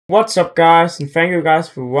What's up, guys, and thank you guys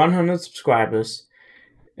for 100 subscribers.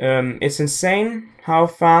 It's insane how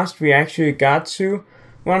fast we actually got to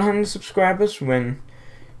 100 subscribers when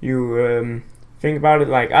you think about it.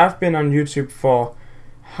 Like, I've been on YouTube for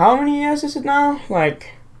how many years is it now?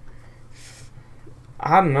 Like,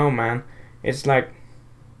 I don't know, man. It's like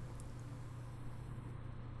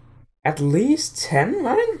at least 10,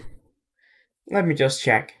 right? Let me just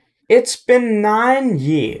check. It's been 9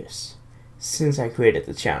 years since I created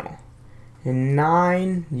the channel. In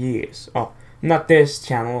 9 years. Oh, not this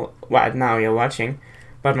channel right now you're watching,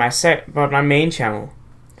 but my main channel.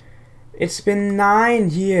 It's been 9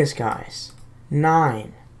 years, guys.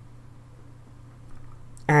 9.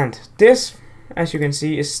 And this, as you can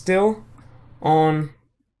see, is still on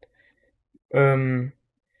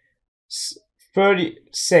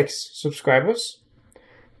 36 subscribers.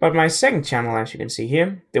 But my second channel, as you can see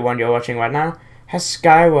here, the one you're watching right now, has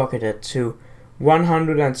skyrocketed to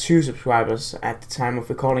 102 subscribers at the time of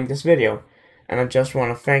recording this video. And I just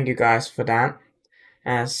want to thank you guys for that,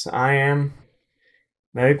 as I am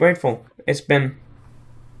very grateful. It's been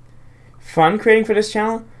fun creating for this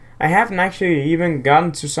channel. I haven't actually even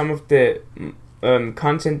gotten to some of the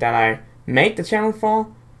content that I made the channel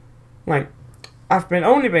for. Like, I've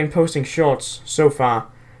only been posting shorts so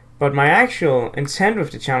far, but my actual intent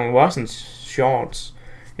with the channel wasn't shorts.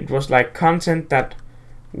 It was like content that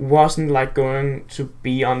wasn't like going to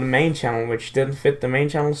be on the main channel, which didn't fit the main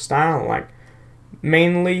channel style. Like,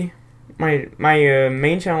 mainly my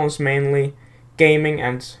main channel is mainly gaming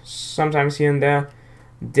and sometimes here and there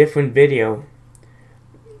different video.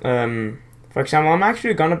 For example, I'm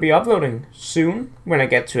actually gonna be uploading soon when I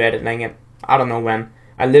get to editing it. I don't know when.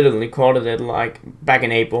 I literally recorded it like back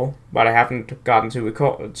in April, but I haven't gotten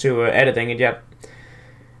to editing it yet.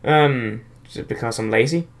 Just because I'm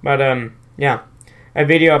lazy. But yeah, a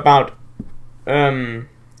video about YouTube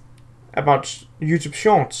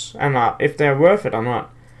Shorts and if they're worth it or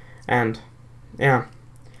not. And yeah,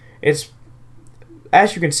 it's,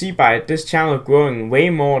 as you can see by this channel growing way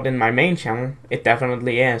more than my main channel, it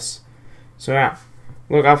definitely is. So yeah,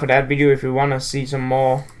 look out for that video if you wanna see some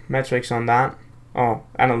more metrics on that, or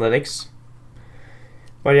analytics.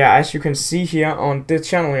 But yeah, as you can see here on this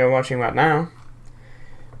channel you're watching right now,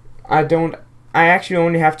 I actually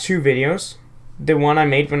only have 2 videos. The one I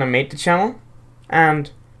made when I made the channel, and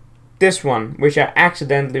this one, which I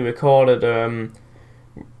accidentally recorded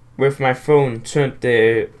with my phone turned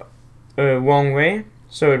the wrong way,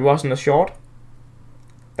 so it wasn't a short.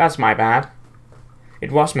 That's my bad.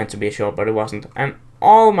 It was meant to be a short, but it wasn't. And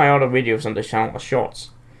all my other videos on this channel are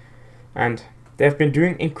shorts, and they've been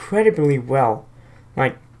doing incredibly well.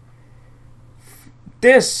 Like,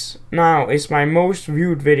 this now is my most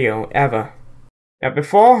viewed video ever.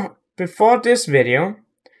 Before this video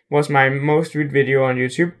was my most viewed video on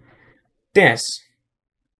YouTube. This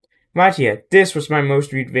right here, this was my most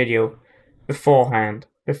viewed video beforehand.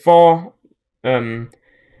 Before I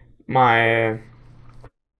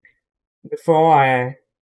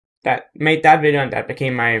made that video, and that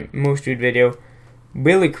became my most viewed video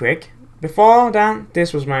really quick. Before that,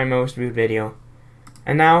 this was my most viewed video.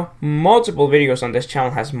 And now multiple videos on this channel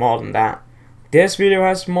has more than that. This video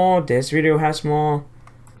has more, this video has more.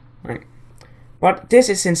 But this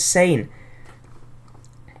is insane.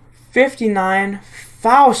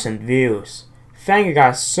 59,000 views. Thank you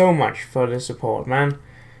guys so much for the support, man.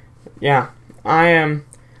 Yeah, I am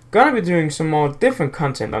gonna be doing some more different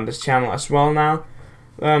content on this channel as well now.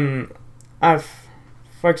 For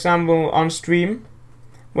example, on stream,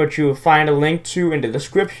 which you'll find a link to in the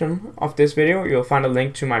description of this video, you'll find a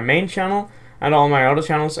link to my main channel and all my other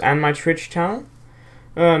channels and my Twitch channel.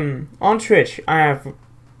 On Twitch, I have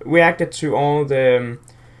reacted to all the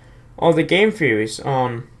game theories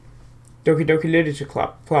on Doki Doki Literature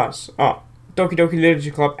Club Plus. Oh, Doki Doki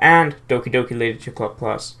Literature Club and Doki Doki Literature Club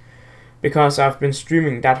Plus, because I've been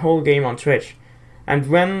streaming that whole game on Twitch. And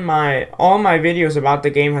when all my videos about the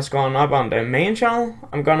game has gone up on the main channel,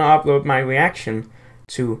 I'm gonna upload my reaction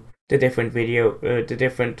to the different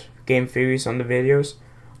game theories on the videos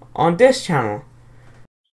on this channel.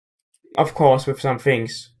 Of course, with some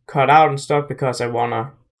things cut out and stuff, because I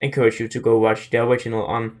wanna encourage you to go watch the original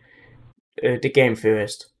on the Game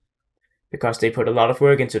Theorist, because they put a lot of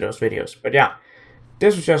work into those videos. But yeah,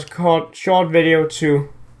 this was just a short video to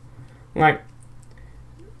like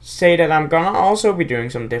say that I'm gonna also be doing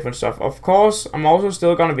some different stuff. Of course, I'm also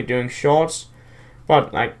still gonna be doing shorts,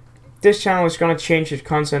 but like, this channel is gonna change its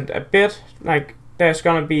content a bit. Like, there's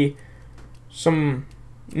gonna be some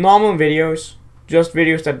normal videos, just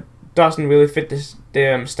videos that doesn't really fit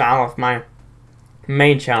the style of my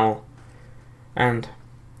main channel. And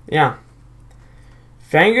yeah,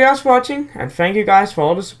 thank you guys for watching, and thank you guys for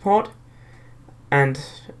all the support. And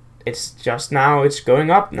it's just now, it's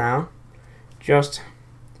going up now. Just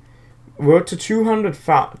road to 200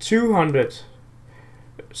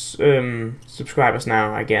 subscribers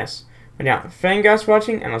now, I guess. But yeah, thank you guys for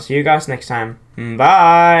watching, and I'll see you guys next time.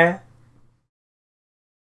 Bye!